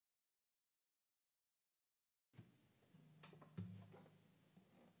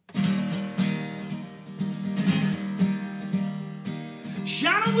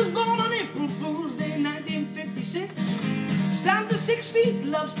Shannon was born on April Fool's Day 1956. Stands at 6 feet,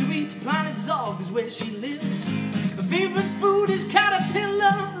 loves to eat. Planet Zog is where she lives. Her favourite food is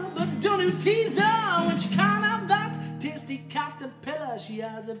caterpillar, but don't you tease her when she can't have that tasty caterpillar. She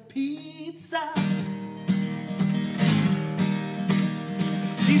has a pizza.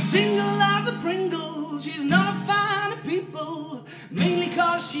 She's single as a Pringle. She's not a fan of people, mainly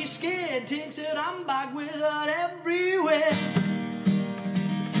cause she's scared. Takes her handbag with her everywhere.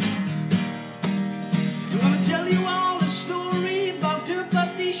 I'm gonna tell you all the story about her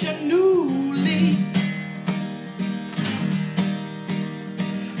buddy Shannon.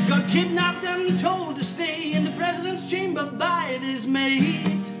 Got kidnapped and told to stay in the president's chamber by this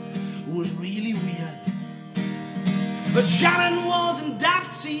maid. Was really weird. But Shannon wasn't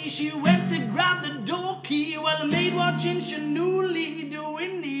daft, see, she went to grab the door key while the maid watching Shannon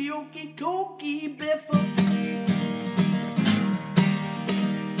doing the okey cokey barefoot.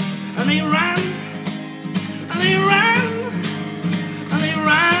 And they ran, and they ran, and they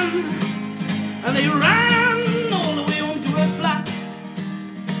ran, and they ran all the way home to her flat,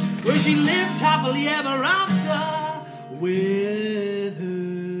 where she lived happily ever after with